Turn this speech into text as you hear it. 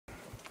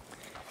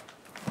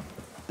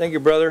Thank you,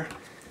 brother.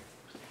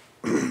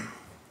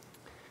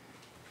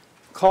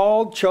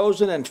 Called,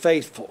 chosen, and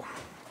faithful.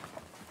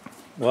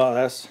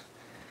 Well,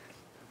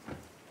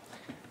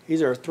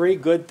 these are three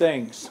good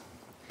things.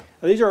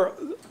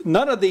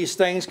 None of these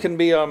things can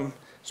be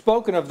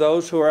spoken of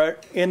those who are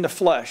in the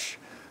flesh.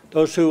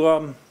 Those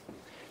who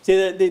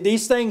see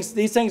these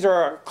things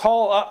are a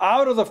call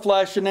out of the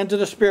flesh and into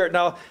the spirit.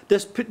 Now,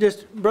 this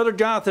brother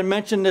Jonathan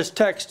mentioned this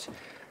text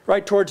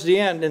right towards the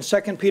end in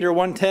 2 Peter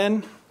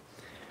 1:10,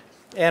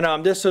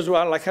 and this is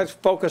what I'd like to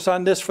focus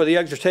on this for the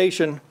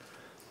exhortation,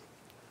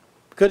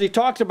 because he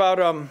talks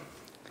about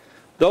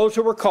those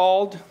who were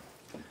called,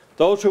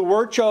 those who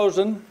were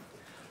chosen,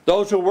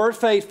 those who were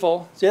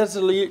faithful.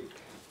 See,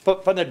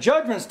 but from the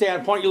judgment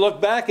standpoint, you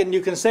look back and you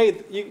can say,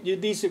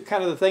 these are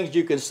kind of the things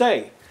you can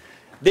say.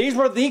 These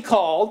were the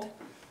called.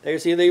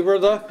 They were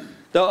the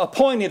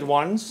appointed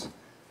ones.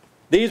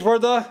 These were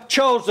the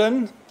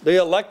chosen, the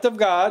elect of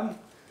God.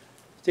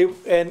 See,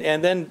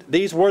 and then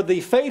these were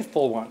the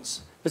faithful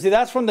ones. But see,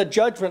 that's from the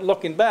judgment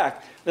looking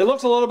back. It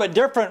looks a little bit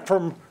different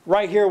from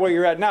right here where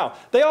you're at now.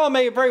 They all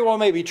very well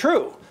may be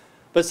true.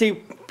 But see,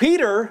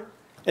 Peter,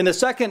 in the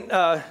second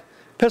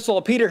epistle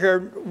of Peter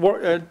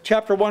here,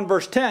 chapter 1,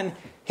 verse 10,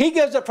 he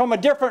gives it from a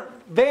different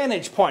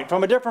vantage point,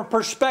 from a different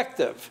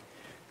perspective.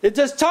 It's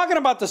just talking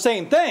about the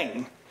same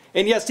thing.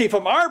 And yet, see,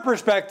 from our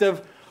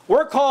perspective,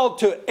 we're called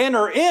to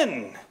enter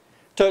in,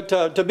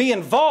 to be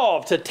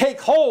involved, to take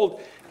hold.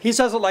 He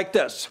says it like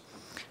this.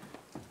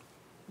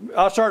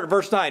 I'll start at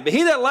verse 9. But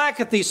he that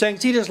lacketh these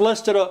things, he just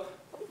listed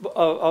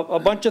a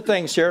bunch of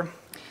things here.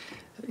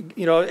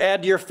 You know,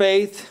 add to your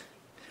faith,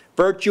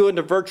 virtue, and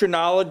to virtue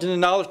knowledge, and to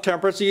knowledge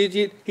temperance.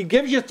 He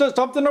gives you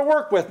something to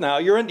work with now.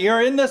 You're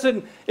in this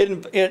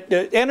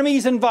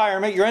enemy's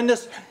environment. You're in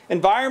this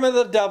environment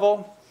of the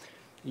devil.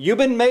 You've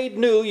been made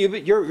new.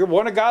 You're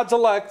one of God's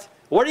elect.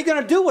 What are you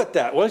going to do with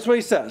that? Well, that's what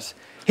he says.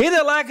 He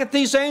that lacketh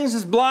these things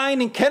is blind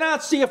and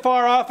cannot see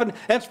afar off, and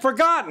has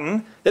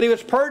forgotten that he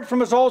was purged from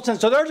his old sins.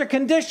 So there's a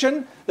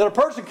condition that a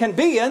person can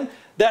be in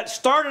that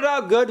started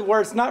out good where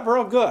it's not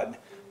real good.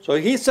 So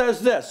he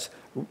says this,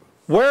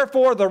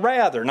 wherefore the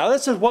rather. Now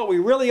this is what we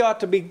really ought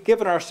to be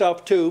giving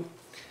ourselves to.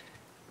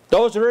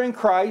 Those that are in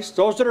Christ,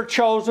 those that are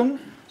chosen,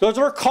 those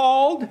that are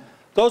called,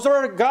 those that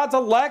are God's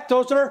elect,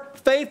 those that are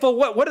faithful.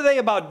 What are they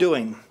about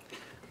doing?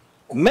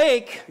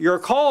 Make your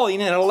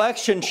calling and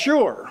election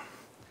sure.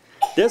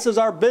 This is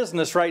our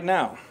business right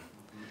now.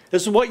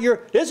 This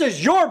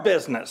is your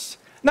business.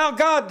 Now,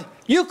 God,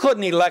 you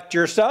couldn't elect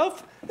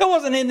yourself. There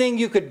wasn't anything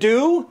you could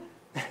do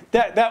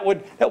that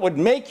would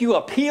make you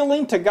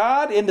appealing to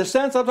God in the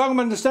sense, I'm talking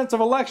about in the sense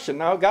of election.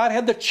 Now, God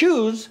had to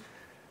choose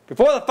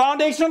before the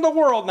foundation of the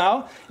world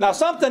now. Now,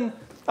 something,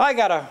 I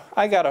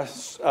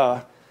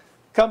gotta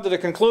come to the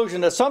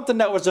conclusion that something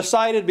that was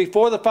decided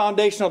before the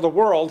foundation of the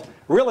world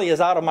really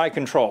is out of my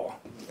control.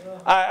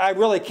 I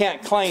really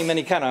can't claim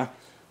any kind of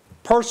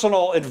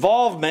personal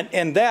involvement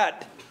in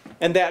that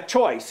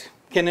choice.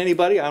 Can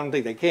anybody? I don't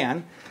think they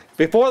can.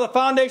 Before the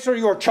foundation,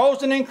 you are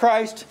chosen in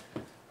Christ.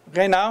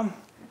 Okay, now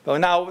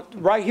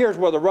right here is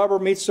where the rubber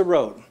meets the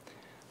road.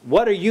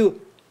 What do you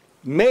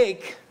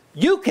make?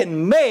 You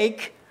can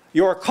make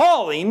your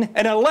calling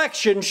and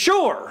election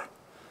sure.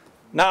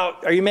 Now,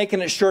 are you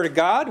making it sure to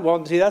God?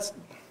 Well, see,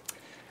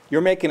 you're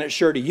making it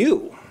sure to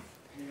you.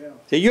 Yeah.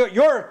 See,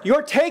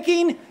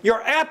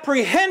 you're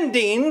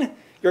apprehending.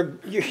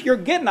 You're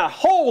getting a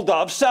hold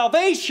of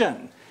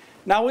salvation.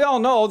 Now we all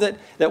know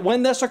that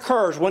when this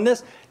occurs,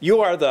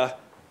 you are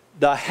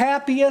the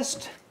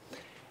happiest.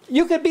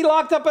 You could be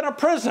locked up in a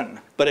prison,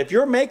 but if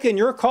you're making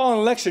your call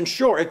and election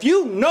sure, if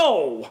you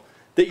know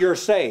that you're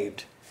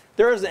saved,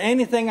 there isn't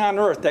anything on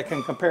earth that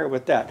can compare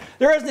with that.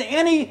 There isn't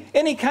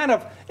any kind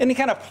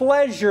of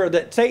pleasure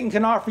that Satan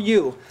can offer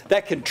you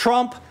that can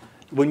trump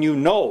when you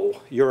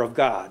know you're of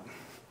God.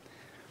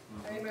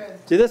 Amen.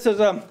 See, this is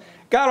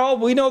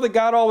we know that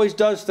God always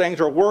does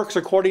things or works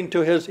according to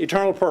his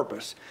eternal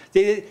purpose.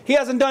 He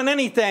hasn't done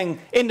anything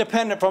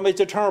independent from his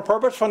eternal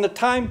purpose from the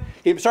time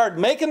he started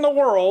making the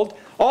world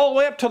all the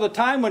way up to the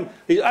time when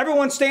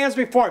everyone stands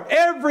before him.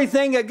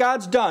 Everything that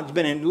God's done has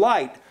been in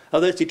light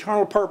of this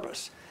eternal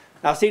purpose.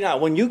 Now see,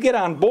 when you get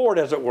on board,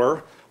 as it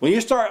were, when you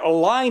start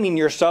aligning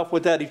yourself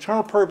with that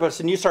eternal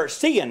purpose and you start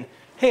seeing,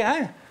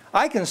 hey,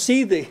 I can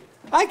see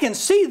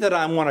that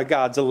I'm one of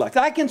God's elect.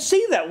 I can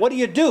see that. What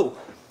do?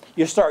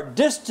 You start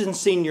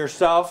distancing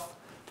yourself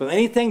from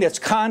anything that's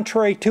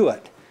contrary to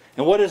it.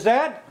 And what is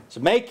that? It's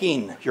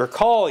making your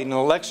calling and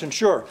election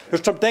sure.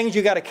 There's some things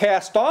you got to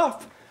cast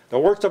off. The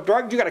works of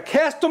darkness, you got to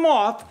cast them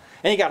off,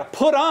 and you got to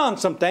put on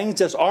some things,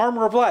 this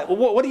armor of light.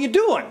 Well, what are you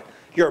doing?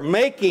 You're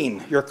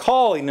making your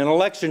calling and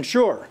election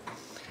sure.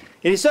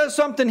 And he says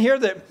something here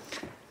that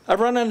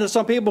I've run into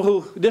some people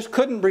who just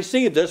couldn't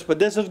receive this, but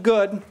this is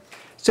good. It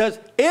says,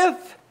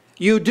 if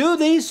you do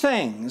these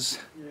things,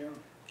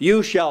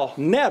 you shall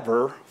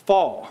never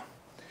fall.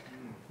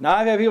 Now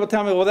I've had people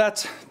tell me, well,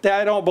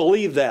 I don't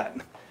believe that.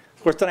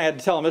 Of course, then I had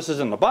to tell them this is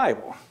in the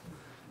Bible.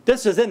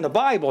 This is in the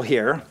Bible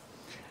here.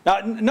 Now,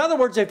 in other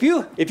words, if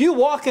you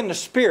walk in the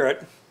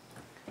Spirit,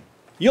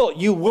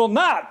 you will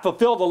not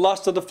fulfill the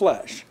lust of the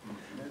flesh.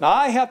 Now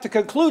I have to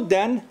conclude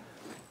then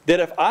that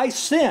if I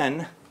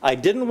sin, I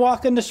didn't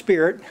walk in the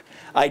Spirit,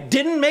 I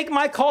didn't make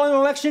my calling and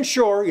election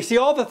sure. You see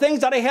all the things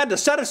that I had to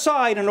set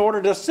aside in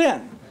order to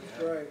sin.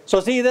 Right. So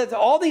see that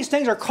all these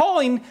things are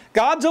calling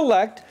God's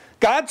elect,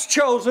 God's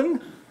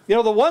chosen, you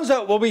know, the ones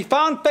that will be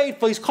found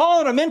faithful. He's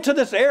calling them into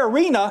this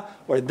arena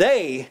where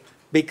they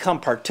become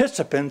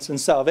participants in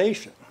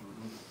salvation.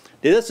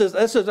 This is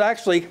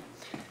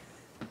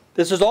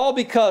all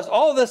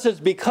of this is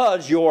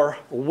because you're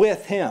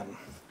with Him.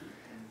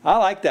 I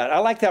like that. I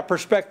like that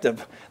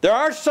perspective. There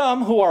are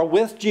some who are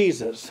with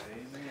Jesus,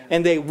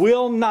 and they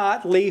will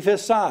not leave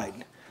His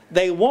side.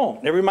 They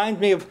won't. It reminds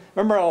me of,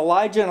 remember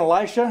Elijah and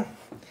Elisha?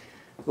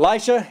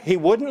 Elisha, he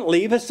wouldn't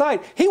leave his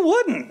side. He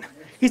wouldn't.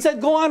 He said,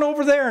 go on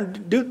over there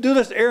and do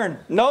this errand.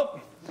 Nope,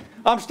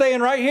 I'm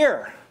staying right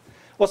here.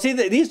 Well, see,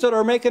 these that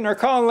are making their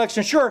calling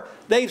election sure,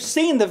 they've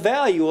seen the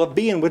value of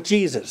being with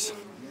Jesus.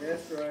 Yes,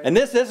 right. And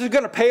this is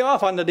going to pay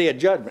off on the day of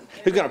judgment.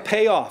 It's going to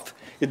pay off.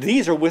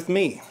 These are with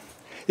me.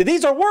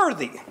 These are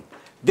worthy.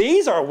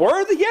 These are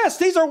worthy? Yes,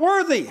 these are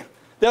worthy.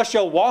 They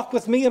shall walk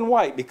with me in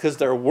white because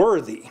they're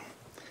worthy.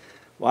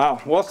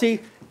 Wow. Well, see,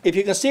 if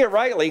you can see it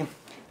rightly,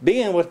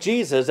 being with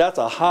Jesus, that's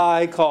a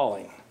high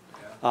calling.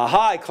 A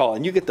high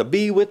calling. You get to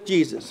be with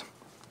Jesus.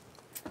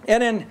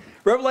 And in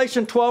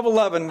Revelation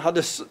 12:11, I'll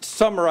just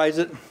summarize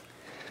it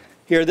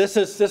here. This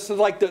is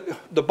like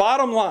the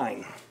bottom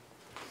line.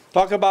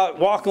 Talking about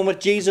walking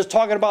with Jesus,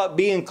 talking about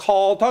being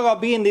called, talking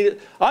about being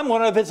I'm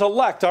one of His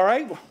elect, all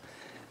right?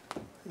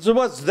 So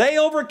once they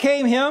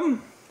overcame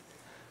Him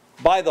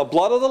by the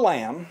blood of the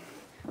Lamb,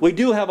 we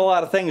do have a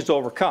lot of things to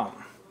overcome.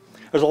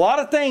 There's a lot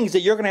of things that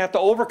you're going to have to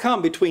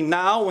overcome between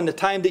now and the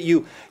time that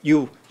you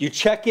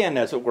check in,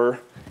 as it were.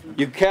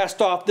 You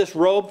cast off this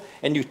robe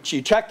and you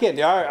check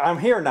in. All right, I'm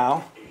here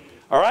now.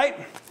 All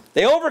right?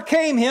 They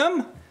overcame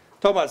Him.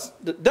 Talking about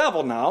the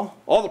devil now.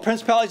 All the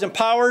principalities and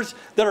powers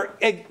that are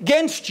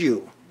against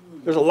you.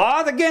 There's a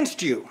lot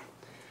against you.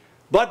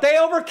 But they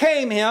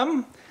overcame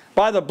Him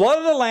by the blood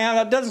of the Lamb.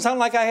 That doesn't sound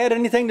like I had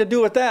anything to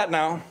do with that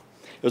now.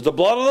 It was the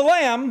blood of the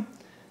Lamb.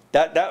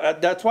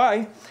 That's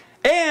why.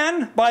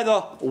 And by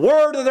the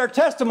word of their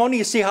testimony.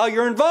 You see how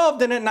you're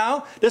involved in it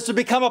now. This has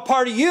become a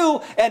part of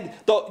you. And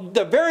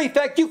the very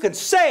fact you can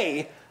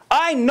say,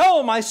 I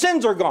know my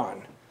sins are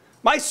gone.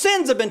 My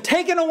sins have been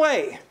taken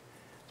away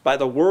by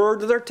the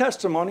word of their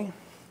testimony.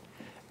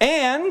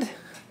 And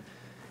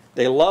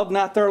they love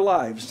not their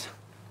lives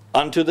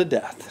unto the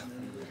death.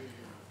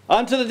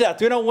 Unto the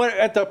death. You know,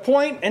 at the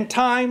point in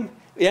time,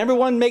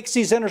 everyone makes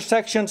these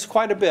intersections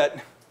quite a bit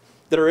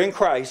that are in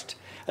Christ.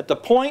 At the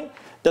point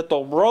that the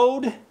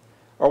road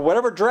or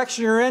whatever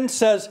direction you're in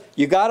says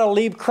you got to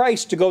leave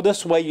Christ to go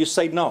this way, you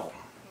say no.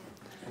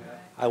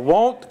 I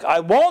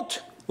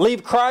won't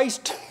leave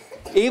Christ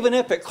even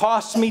if it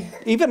costs me,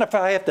 even if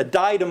I have to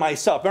die to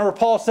myself. Remember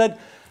Paul said,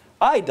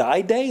 I die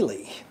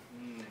daily.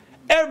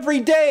 Every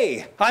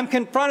day I'm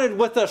confronted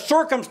with a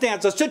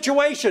circumstance, a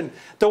situation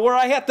to where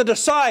I have to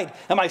decide,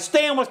 am I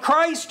staying with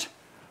Christ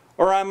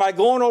or am I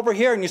going over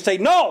here? And you say,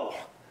 no,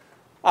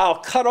 I'll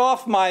cut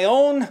off my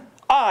own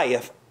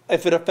eye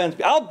if it offends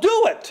me. I'll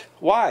do it.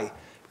 Why?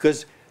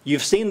 Because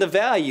you've seen the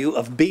value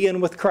of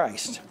being with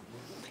Christ.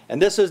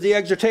 And this is the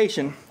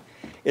exhortation,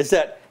 is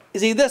that, you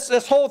see,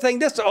 this whole thing,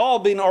 this is all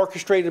being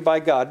orchestrated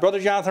by God. Brother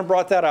Jonathan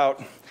brought that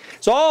out.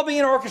 It's all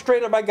being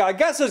orchestrated by God. I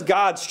guess it's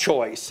God's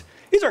choice.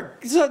 These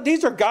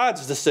are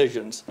God's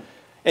decisions.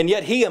 And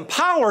yet He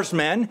empowers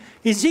men.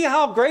 You see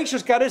how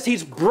gracious God is?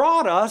 He's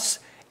brought us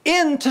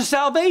into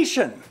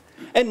salvation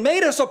and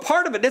made us a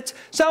part of it.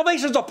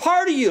 Salvation is a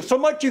part of you. So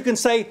much you can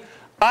say,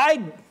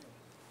 I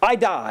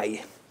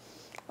die.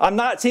 I'm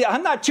not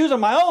choosing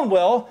my own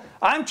will.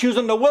 I'm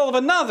choosing the will of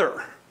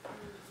another.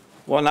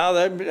 Well, now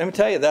let me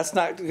tell you, that's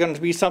not going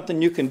to be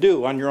something you can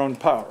do on your own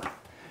power.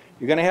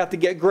 You're going to have to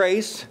get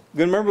grace.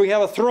 Remember, we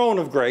have a throne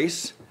of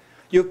grace.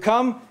 You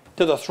come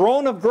to the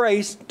throne of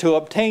grace to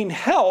obtain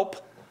help.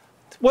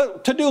 Well,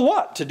 to do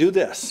what? To do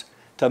this.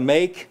 To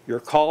make your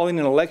calling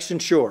and election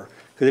sure.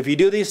 Because if you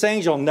do these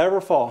things, you'll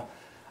never fall.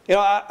 You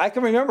know, I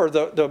can remember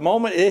the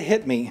moment it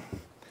hit me.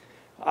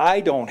 I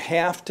don't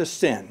have to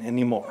sin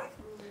anymore.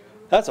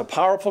 That's a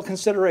powerful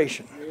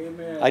consideration.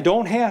 Amen. I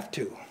don't have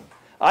to.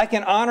 I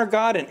can honor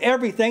God in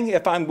everything.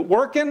 If I'm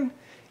working,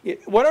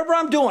 whatever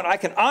I'm doing, I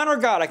can honor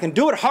God. I can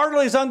do it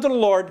heartily as unto the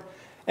Lord.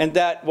 And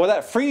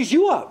that frees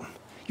you up.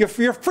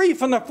 You're free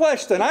from the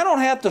flesh. Then I don't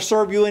have to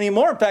serve you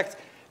anymore. In fact,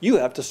 you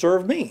have to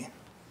serve me.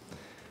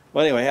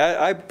 Well, anyway,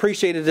 I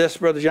appreciated this,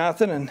 Brother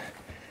Jonathan. And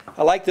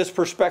I like this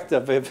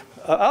perspective.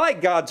 I like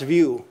God's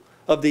view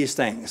of these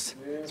things.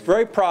 It's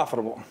very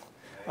profitable.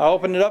 I'll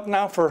open it up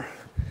now for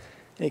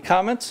any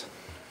comments.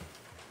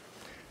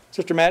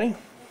 Sister Maddie?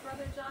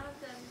 Brother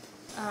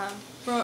Jonathan,